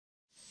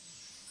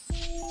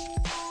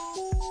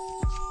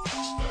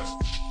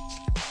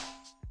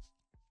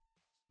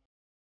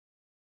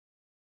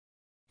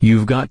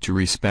You've got to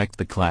respect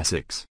the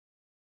classics.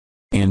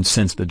 And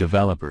since the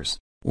developers,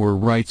 or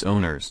rights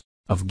owners,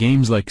 of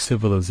games like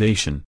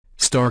Civilization,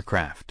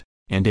 StarCraft,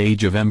 and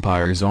Age of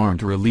Empires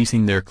aren't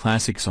releasing their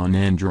classics on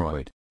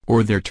Android,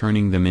 or they're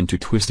turning them into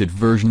twisted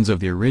versions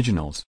of the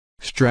originals,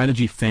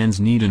 strategy fans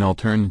need an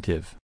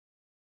alternative.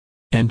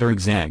 Enter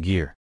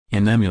ExaGear,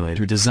 an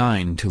emulator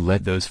designed to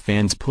let those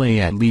fans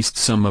play at least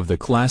some of the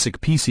classic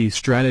PC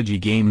strategy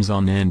games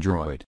on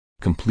Android,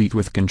 complete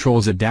with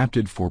controls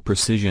adapted for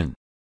precision.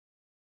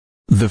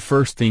 The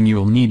first thing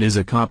you'll need is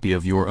a copy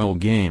of your old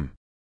game.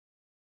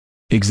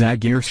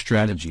 ExaGear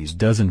Strategies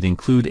doesn't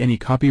include any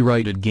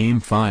copyrighted game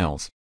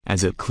files,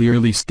 as it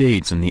clearly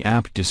states in the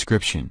app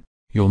description.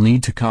 You'll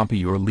need to copy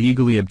your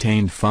legally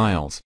obtained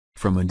files,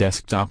 from a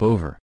desktop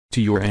over,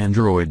 to your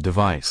Android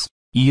device,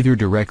 either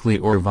directly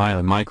or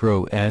via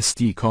micro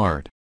SD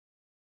card.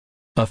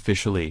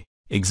 Officially,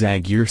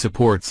 ExaGear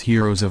supports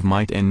Heroes of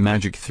Might and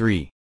Magic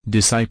 3,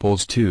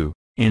 Disciples 2,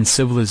 and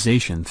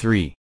Civilization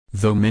 3,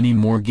 though many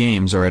more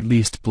games are at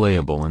least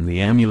playable in the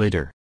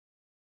emulator.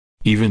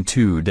 Even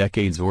 2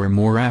 decades or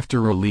more after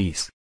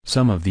release,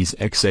 some of these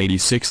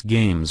x86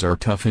 games are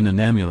tough in an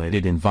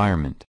emulated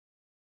environment.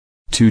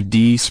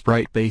 2D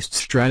sprite-based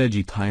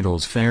strategy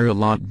titles fare a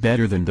lot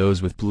better than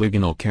those with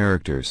polygonal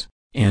characters,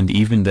 and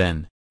even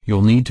then,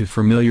 you'll need to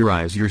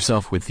familiarize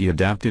yourself with the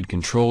adapted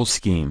control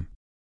scheme.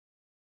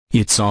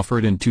 It's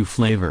offered in 2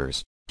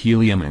 flavors,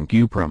 Helium and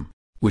Cuprum,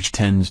 which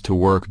tends to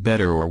work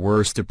better or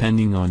worse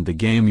depending on the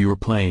game you're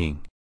playing.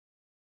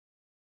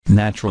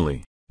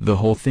 Naturally, the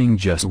whole thing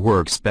just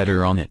works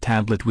better on a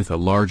tablet with a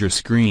larger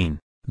screen,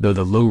 though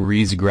the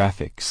low-res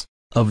graphics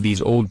of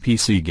these old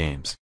PC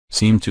games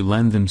seem to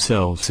lend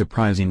themselves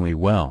surprisingly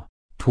well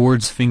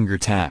towards finger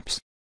taps.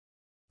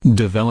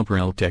 Developer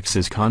Eltechs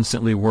is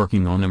constantly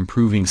working on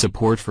improving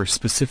support for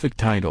specific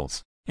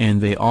titles, and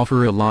they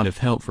offer a lot of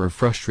help for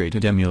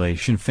frustrated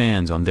emulation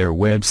fans on their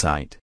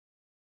website.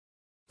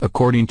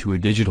 According to a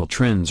Digital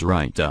Trends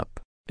write-up,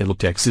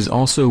 Eltechs is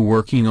also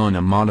working on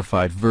a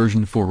modified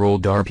version for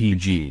old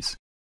RPGs.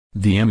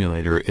 The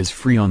emulator is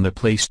free on the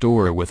Play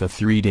Store with a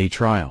 3-day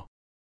trial.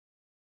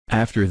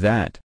 After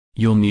that,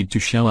 you'll need to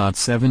shell out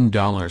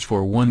 $7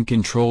 for one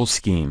control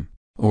scheme,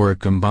 or a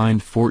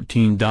combined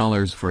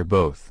 $14 for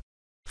both.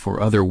 For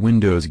other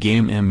Windows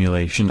game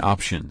emulation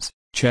options,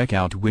 check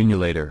out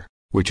Emulator,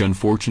 which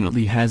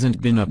unfortunately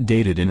hasn't been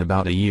updated in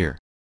about a year.